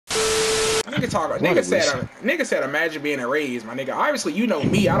talk. Nigga said imagine being erased, my nigga. Obviously, you know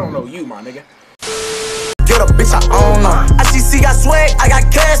me. I don't know you, my nigga. Get a bitch, I own her. I see got swag, I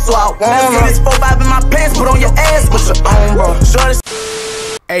got cash, so I want her. This 4-5 in my pants, put on your ass, but your own, bro.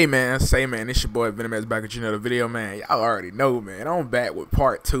 Hey man, it's your boy Venom back with you another video, man. Y'all already know, man. I'm back with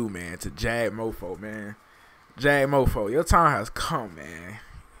part 2, man, to Jagmopho, man. Jagmopho, your time has come, man.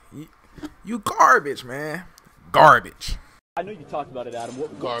 You garbage, man. Garbage. I know you talked about it, Adam.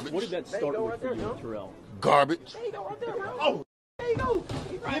 What did that start with for you, Terrell? Garbage. There you go, right there, bro. Oh, there you go.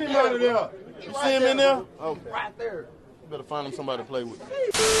 Get him out of there. You see him in there? Okay. Right there. You better find him somebody to play with.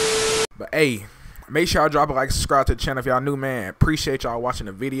 But hey, make sure y'all drop a like, subscribe to the channel if y'all new, man. Appreciate y'all watching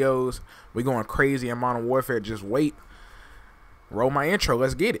the videos. We going crazy in Modern Warfare. Just wait. Roll my intro.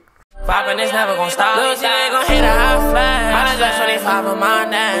 Let's get it. 5 minutes never gonna stop. Little T ain't gon' hit a high flag. Mileage like 25 on my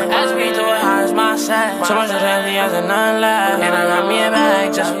name. As we do it, high as my set. So much of that as a none left. And I got me a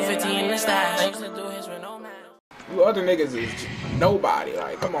bag just for 50 in the stash. I used to do his with no man. You other niggas is nobody.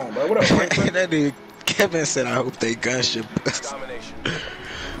 Like, come on, bro. What up, Franklin? That dude Kevin said, I hope they gunship.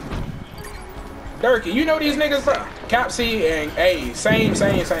 Durkee, you know these niggas, bro. Cap C and A. Same.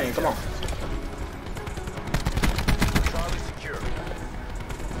 Come on.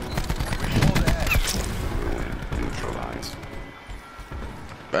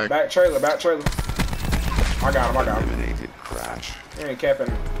 Back trailer. I got him. Eliminated crash. He ain't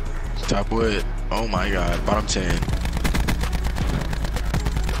capping. Top wood. Oh my god. Bottom 10.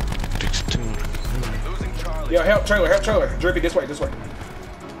 Yo, help trailer. Drippy, this way.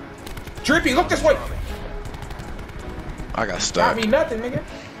 Drippy, look this way. I got stuck. Got me nothing, nigga.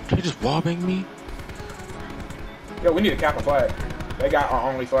 He just wobbing me. Yo, we need to cap a flag. They got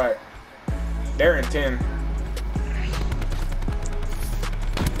our only flag. They're in 10.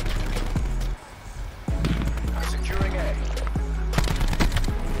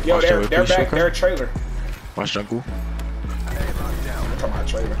 Yo, they're back. They're a trailer. Watch jungle. I'm talking about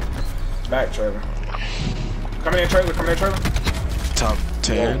trailer. Back trailer. Coming in trailer. Top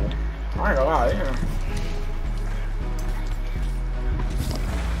 10. Whoa. I ain't gonna lie. Yeah.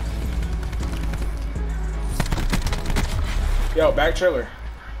 Yo, back trailer.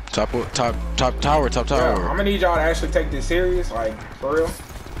 Top tower. Yo, I'm gonna need y'all to actually take this serious, like for real.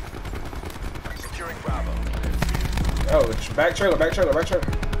 Securing Bravo. Yo, back trailer.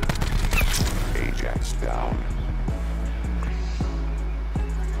 Ajax down.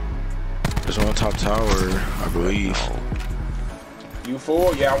 There's one top tower, I believe. You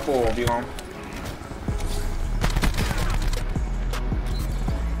full? Yeah, I'm full. Be long.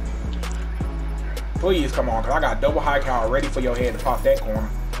 Please come on, cause I got double high cal ready for your head to pop that corner.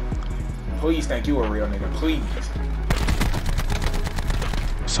 Please think you a real nigga, please.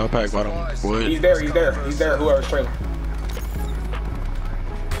 Pack bottom wood. He's there. Whoever's trailer.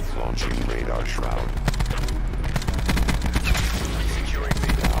 Launching radar shroud. Securing me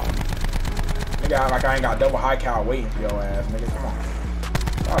down. Nigga, like I ain't got double high cal waiting for your ass, nigga. Come on.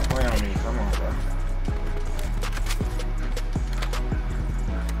 Stop playing on me. Come on, bro.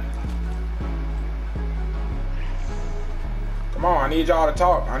 Come on, I need y'all to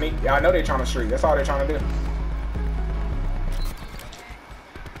talk. I know they trying to streak. That's all they're trying to do.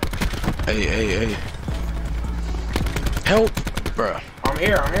 Hey. Help, bruh. I'm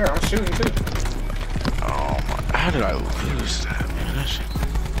here. I'm shooting too. Oh my, how did I lose that, man? That shit.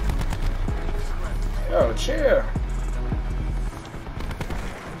 Yo, chill.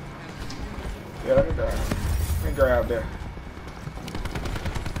 Yeah, let me grab there.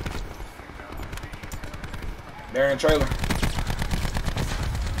 They're in trailer.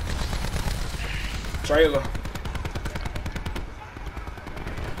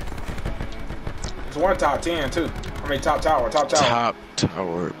 There's one top 10 too. I mean top tower. Top tower.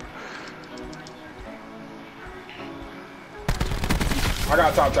 I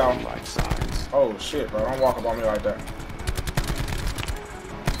got top tower. Oh shit, bro. Don't walk up on me like that.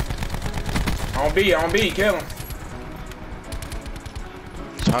 On B, kill him.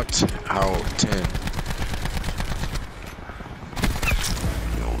 Top 10.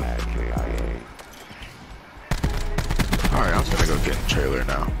 Alright, I'm gonna go get in the trailer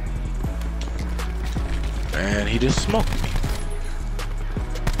now. And he just smoked me.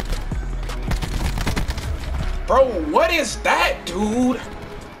 Bro, what is that, dude?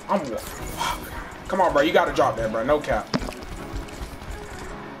 Come on, bro. You gotta drop that, bro. No cap.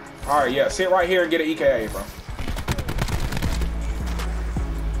 Alright, yeah. Sit right here and get an EKA, bro.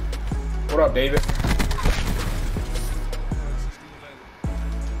 What up, David?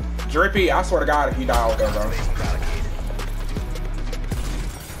 Drippy, I swear to God, if you die out there, bro.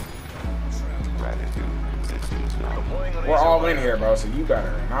 We're all in here, bro, so you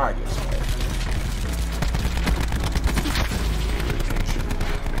gotta not get smoked.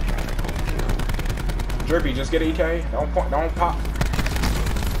 Drippy, just get an EK. Don't point, don't pop.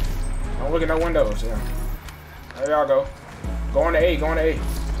 Don't look at no windows. Yeah. There y'all go. Go on to A. Go on to A.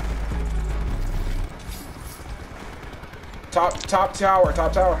 Top tower.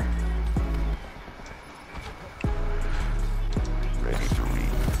 Top tower. Ready to read.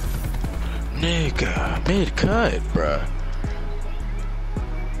 Nigga, mid-cut, bruh.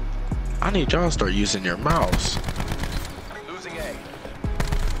 I need y'all to start using your mouse. Losing A.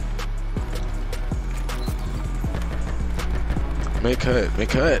 Mid-cut,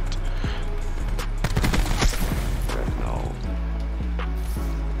 mid-cut. No.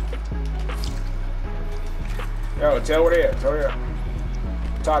 Yo, tell where they at. Tell where they at.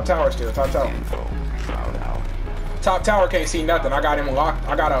 Top tower still. Top tower. Info. Shroud out. Top tower can't see nothing. I got him locked.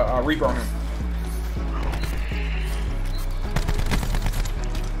 I got a Reaper on him.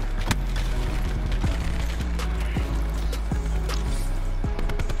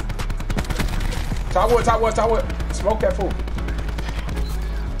 Top wood. Smoke that fool.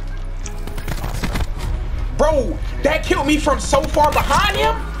 Bro, that killed me from so far behind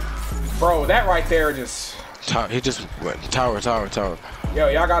him. Bro, that right there just... He just went tower. Yo,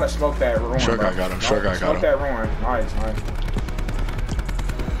 y'all gotta smoke that ruin, Sure bro. guy got him. Sure guy got Smoke him. that ruin. Nice.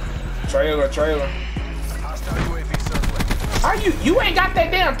 Trailer. Hostile UAV circling. How you ain't got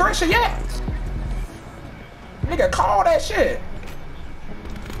that damn thresher yet? Nigga, call that shit.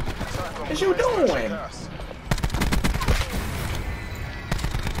 What you doing?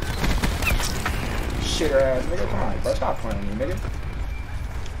 Shitter ass nigga, come on, bro. Stop playing me, nigga.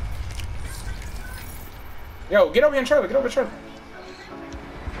 Yo, get over here and trailer. Come on,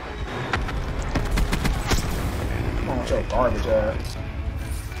 with your garbage ass.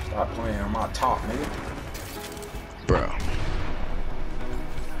 Stop playing on my top, nigga. Bro.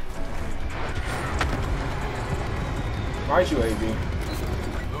 Nice UAV.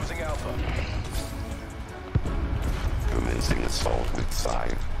 Losing Alpha. Commencing assault with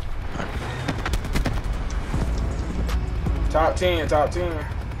side. Top 10.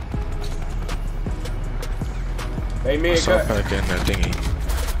 They mid cut. Back in that thingy.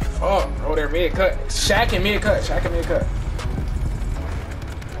 Oh, over there mid cut. Shack and mid cut.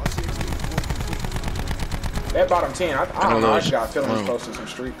 That bottom 10. I don't know. I just got a feeling he's close to some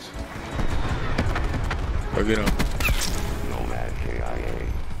streaks. Go get him. Nomad KIA.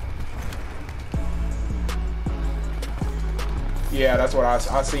 Yeah, that's what I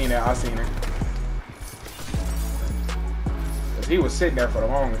seen it. Cause he was sitting there for the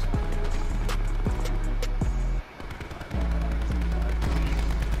longest.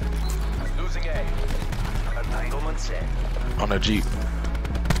 Losing A. Entanglement set. On a Jeep.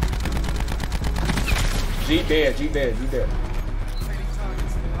 Jeep dead.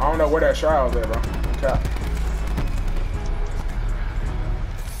 I don't know where that shroud's at, bro. Cap.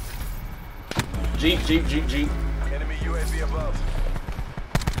 Jeep. Enemy UAV above.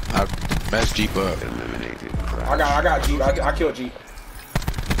 I messed Jeep up. Eliminated. I got Jeep. I killed Jeep.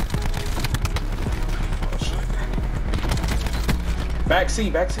 Oh shit. Back C.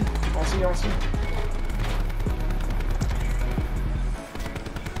 Don't see.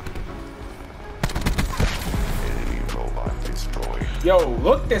 Enemy robot destroyed. Yo,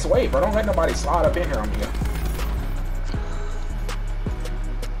 look this way, bro. Don't let nobody slide up in here on me.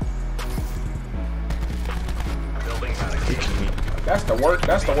 Building barricade. That's the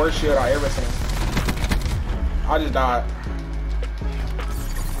worst shit I ever seen. I just died.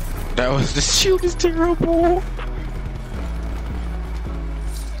 That was the shoot is terrible.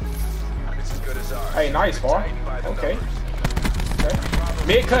 This is good as ours. Hey, nice, far. Okay.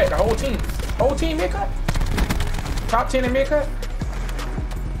 Mid cut, the whole team. Whole team mid cut. Top 10 in mid cut.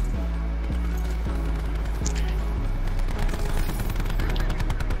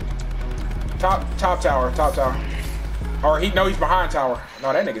 Top tower. Or he's behind tower.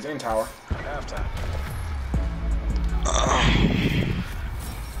 No, that nigga's in tower. Halftime.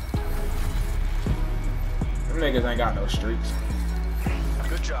 Them niggas ain't got no streaks.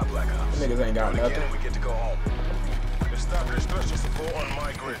 Good job, Black Ops. Them niggas ain't got Again, nothing. we get to go home. Establish special support on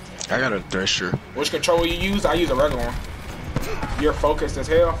my grid. I got a thresher. Which controller you use? I use a regular one. You're focused as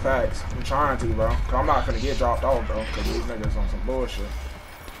hell? Facts. I'm trying to, bro. Cause I'm not finna get dropped off, bro. Cause these niggas on some bullshit.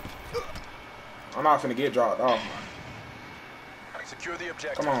 I'm not finna get dropped off. Secure the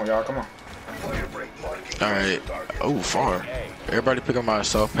objective. Come on, y'all. Come on. Alright. Oh, far. Everybody pick up my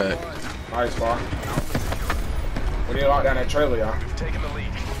assault pack. Nice, far. We need to lock down that trailer, y'all. We've taken the lead.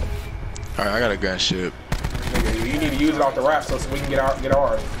 Alright, I got a gunship. Nigga, you need to use it off the raft so we can get ours.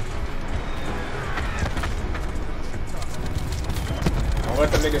 Don't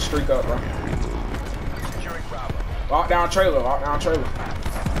let them niggas streak up, bro. Securing Bravo. Lock down trailer.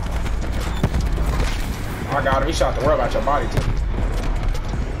 I got him. He shot the world out your body, too.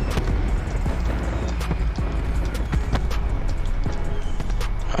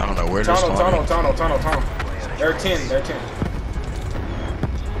 I don't know where they're spawning. Tunnel. They're 10.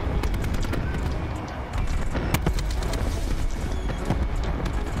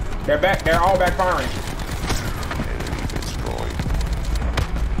 They're back. They're all back firing.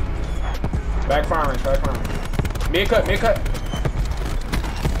 Back firing. Mid cut.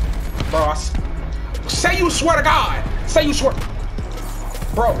 Bro, say you swear to God. Say you swear.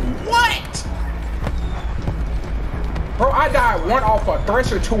 Bro, what? Bro, I died one off a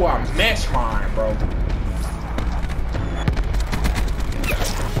thresher to a mesh mine, bro.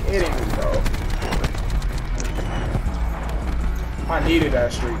 Hitting me, bro. I needed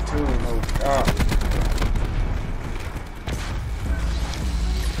that streak too, no God.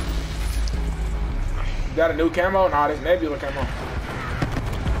 You got a new camo? Nah, this Nebula camo.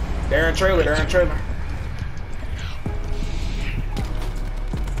 They're in trailer.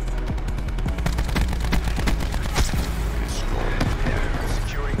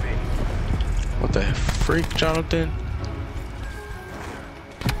 What the freak, Jonathan?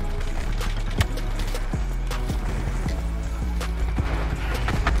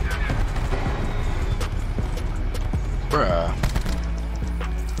 Bruh.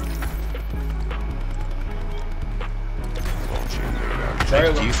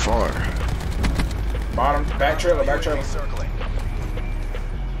 Trailer. You far. Bottom, back trailer.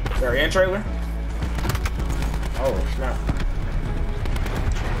 They're in trailer. Oh, snap.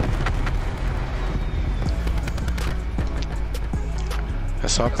 I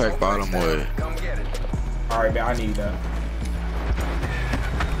saw pack bottom wood. Alright, man, I need that.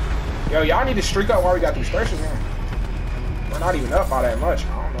 Yo, y'all need to streak up while we got these threshers, man. We're not even up by that much.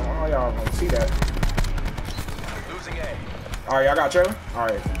 I don't know how y'all gonna see that. Alright, y'all got trailer?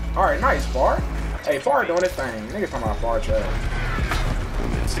 Alright, nice, Far. Hey, Far doing his thing. Niggas talking about Far trailer.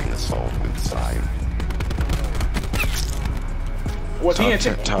 Was he in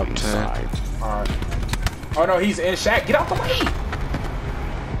top 10? Alright. Oh no, he's in Shack. Get out the way!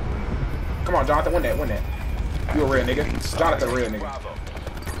 Come on, Jonathan, win that. You a real nigga. Jonathan, a real nigga.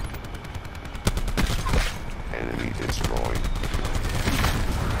 Enemy destroyed.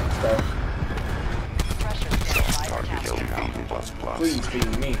 Okay. Target kill plus. Please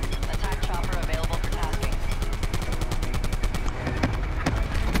feed me. Attack chopper available for tasking.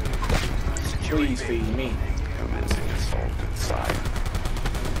 Please feed me. Commencing assault inside.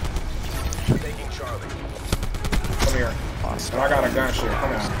 Taking Charlie. Come here. I got a gunship.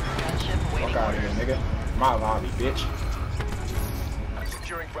 Come on. Gunship waiting Fuck out of here, nigga. My lobby, bitch.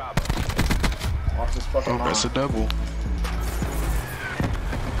 Securing Bravo. Off this fucking line. That's a double.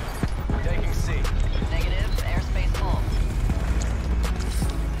 Taking C. Negative. Airspace full.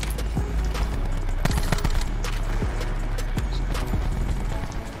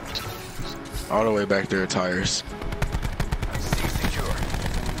 All the way back there, tires. C secure.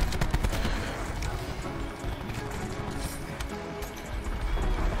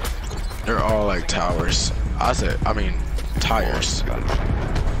 They're all like towers. Tires.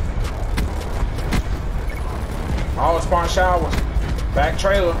 All spawn shower. Back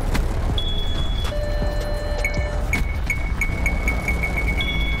trailer.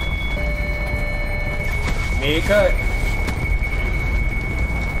 Mid cut.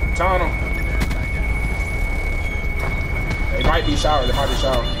 Tunnel. They might be showered.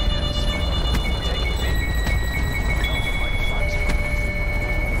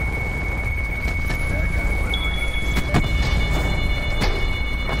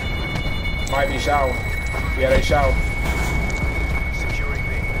 Might be shower. Yeah, they shower. Securing B.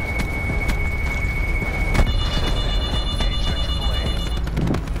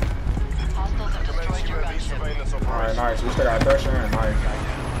 Hostiles have destroyed your gunship. Alright, nice. We still got a thresher in. Nice.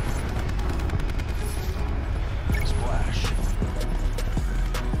 Splash.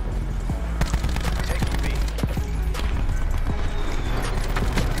 Taking B.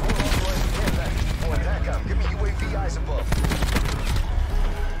 Give me UAV eyes above.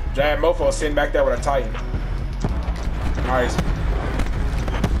 Jagmopho sitting back there with a Titan. Nice.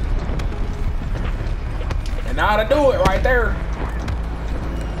 And now to do it right there.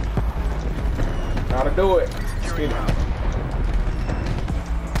 Now to do it.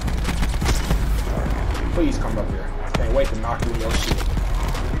 Please come up here. Can't wait to knock you in your shit.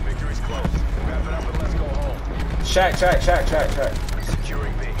 Victory's close. Wrap it up and let's go home. Shack.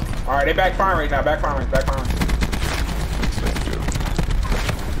 Securing B. Alright, they back firing right now. Back firing.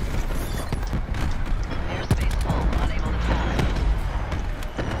 Airspace full. Unable to task.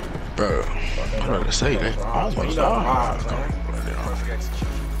 Bro, I'm about to say that. Almost died. Perfect execution.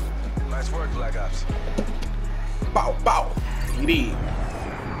 Nice work, Black Ops. Bow, bow. You did.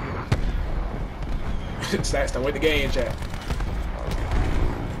 Saxton with the game chat.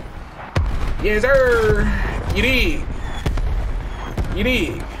 Yes, sir. You did. You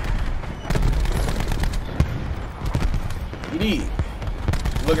did. You did.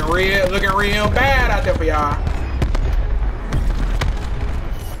 Looking real bad out there for y'all.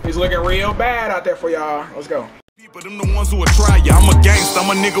 It's looking real bad out there for y'all. Let's go. But them the ones who will try ya. I'm a gangster, I'm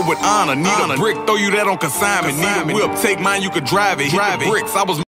a nigga with honor. Need a brick, throw you that on consignment. Need a whip, take mine, you could drive it. Hit the bricks, I was